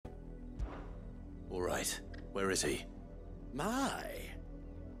All right. Where is he? My,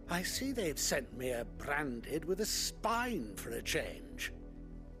 I see they've sent me a branded with a spine for a change.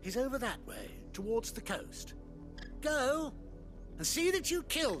 He's over that way, towards the coast. Go, and see that you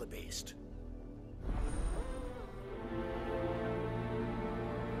kill the beast.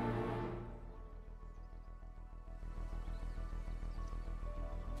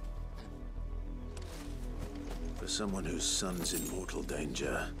 For someone whose son's in mortal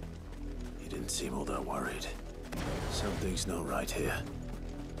danger, he didn't seem all that worried. Something's not right here.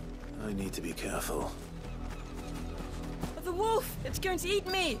 I need to be careful. The wolf! It's going to eat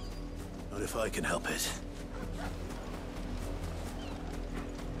me! Not if I can help it.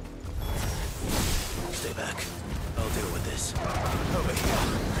 Stay back. I'll deal with this. Over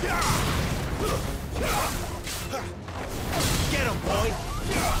here. Get him, boy!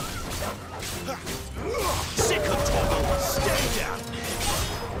 Sick of trouble! Stay down!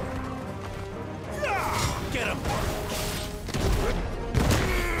 Get him!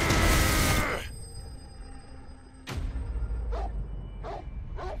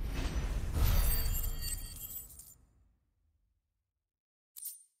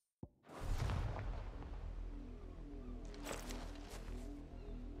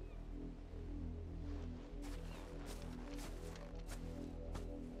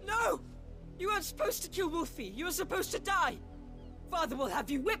 No! You weren't supposed to kill Wolfie. You were supposed to die. Father will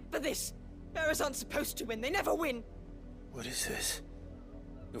have you whipped for this. Bearers aren't supposed to win. They never win. What is this?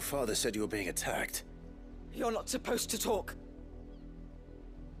 Your father said you were being attacked. You're not supposed to talk.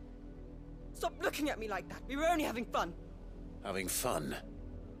 Stop looking at me like that. We were only having fun. Having fun?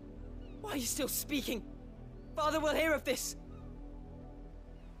 Why are you still speaking? Father will hear of this.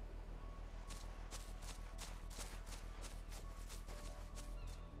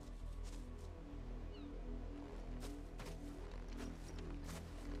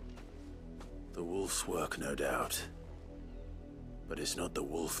 The wolf's work, no doubt. But it's not the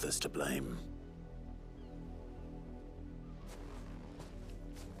wolf that's to blame.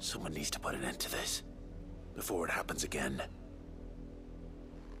 Someone needs to put an end to this, before it happens again.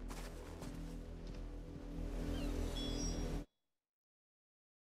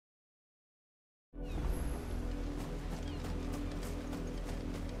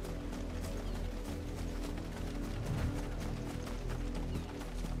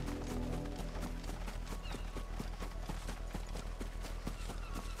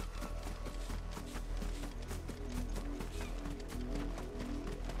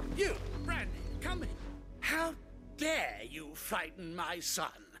 You, Brandy, come in. How dare you frighten my son?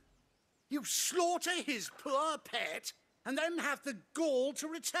 You slaughter his poor pet, and then have the gall to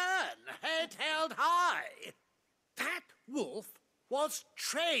return, head held high. That wolf was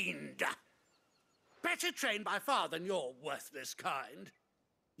trained. Better trained by far than your worthless kind.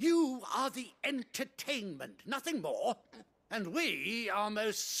 You are the entertainment, nothing more. And we are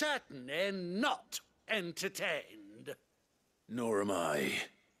most certainly not entertained. Nor am I.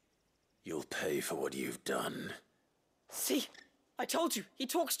 You'll pay for what you've done. See? I told you. He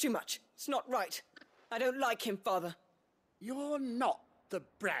talks too much. It's not right. I don't like him, Father. You're not the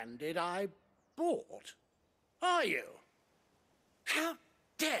branded I bought, are you? How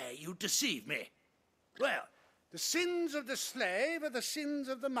dare you deceive me? Well, the sins of the slave are the sins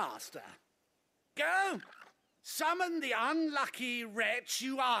of the master. Go, summon the unlucky wretch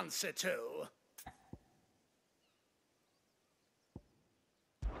you answer to.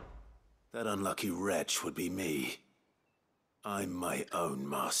 That unlucky wretch would be me. I'm my own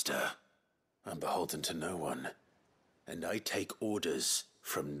master. I'm beholden to no one. And I take orders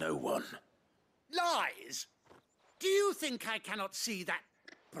from no one. Lies! Do you think I cannot see that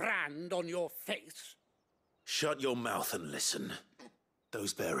brand on your face? Shut your mouth and listen.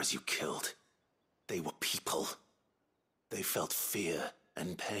 Those bearers you killed, they were people. They felt fear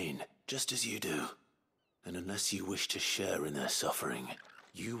and pain, just as you do. And unless you wish to share in their suffering,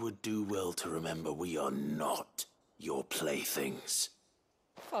 you would do well to remember we are not your playthings.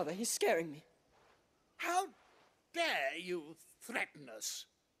 Father, he's scaring me. How dare you threaten us?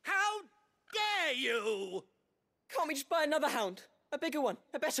 How dare you? Can't we just buy another hound? A bigger one,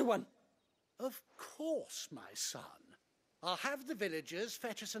 a better one. Of course, my son. I'll have the villagers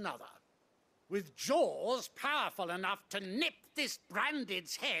fetch us another. With jaws powerful enough to nip this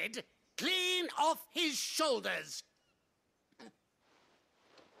branded's head clean off his shoulders.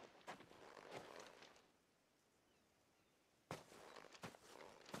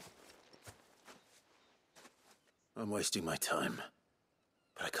 I'm wasting my time.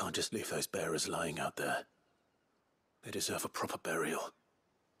 But I can't just leave those bearers lying out there. They deserve a proper burial.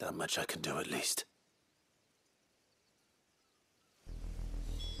 That much I can do at least.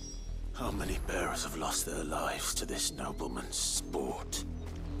 How many bearers have lost their lives to this nobleman's sport?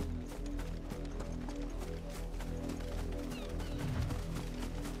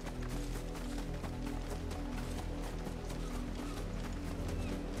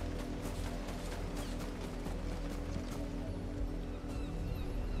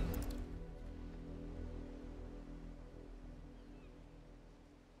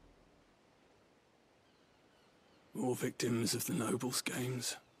 More victims of the Nobles'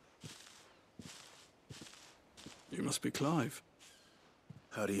 games. You must be Clive.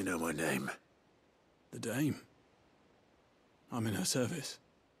 How do you know my name? The Dame. I'm in her service,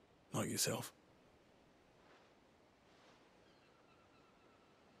 like yourself.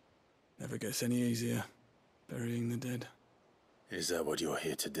 Never gets any easier, burying the dead. Is that what you're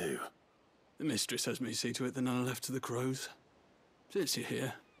here to do? The mistress has me see to it that none are left to the crows. Since you're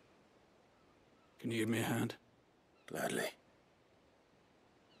here, can you give me a hand? Gladly.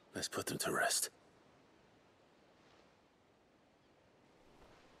 Let's put them to rest.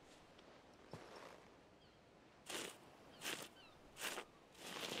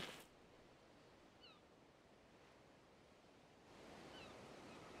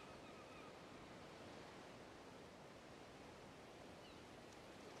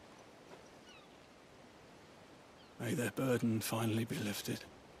 May their burden finally be lifted.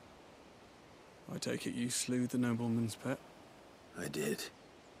 I take it you slew the nobleman's pet? I did.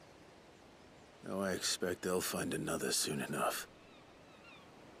 Now I expect they'll find another soon enough.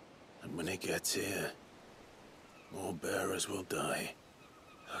 And when it gets here, more bearers will die.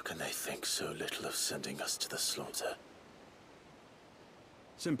 How can they think so little of sending us to the slaughter?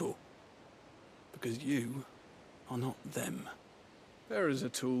 Simple. Because you are not them. Bearers are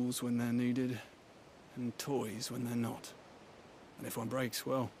tools when they're needed, and toys when they're not. And if one breaks,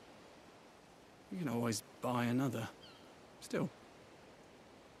 well, you can always buy another. Still,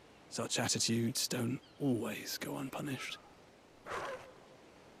 such attitudes don't always go unpunished.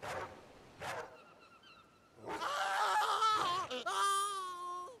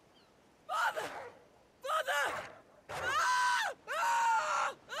 Father! Father!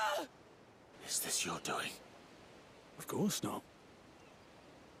 Is this your doing? Of course not.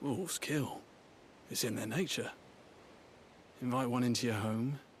 Wolves kill. It's in their nature. Invite one into your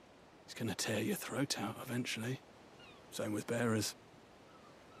home, he's gonna tear your throat out eventually. Same with bearers.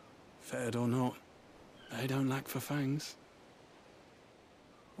 Fed or not, they don't lack for fangs.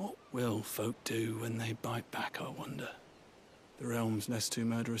 What will folk do when they bite back, I wonder? The realm's nest two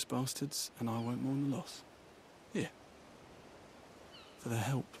murderous bastards, and I won't mourn the loss. Here. For their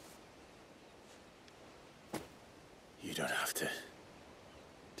help. You don't have to.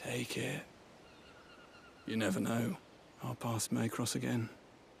 Take it. You never know. Our paths may cross again.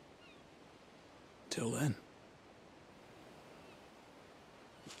 Till then.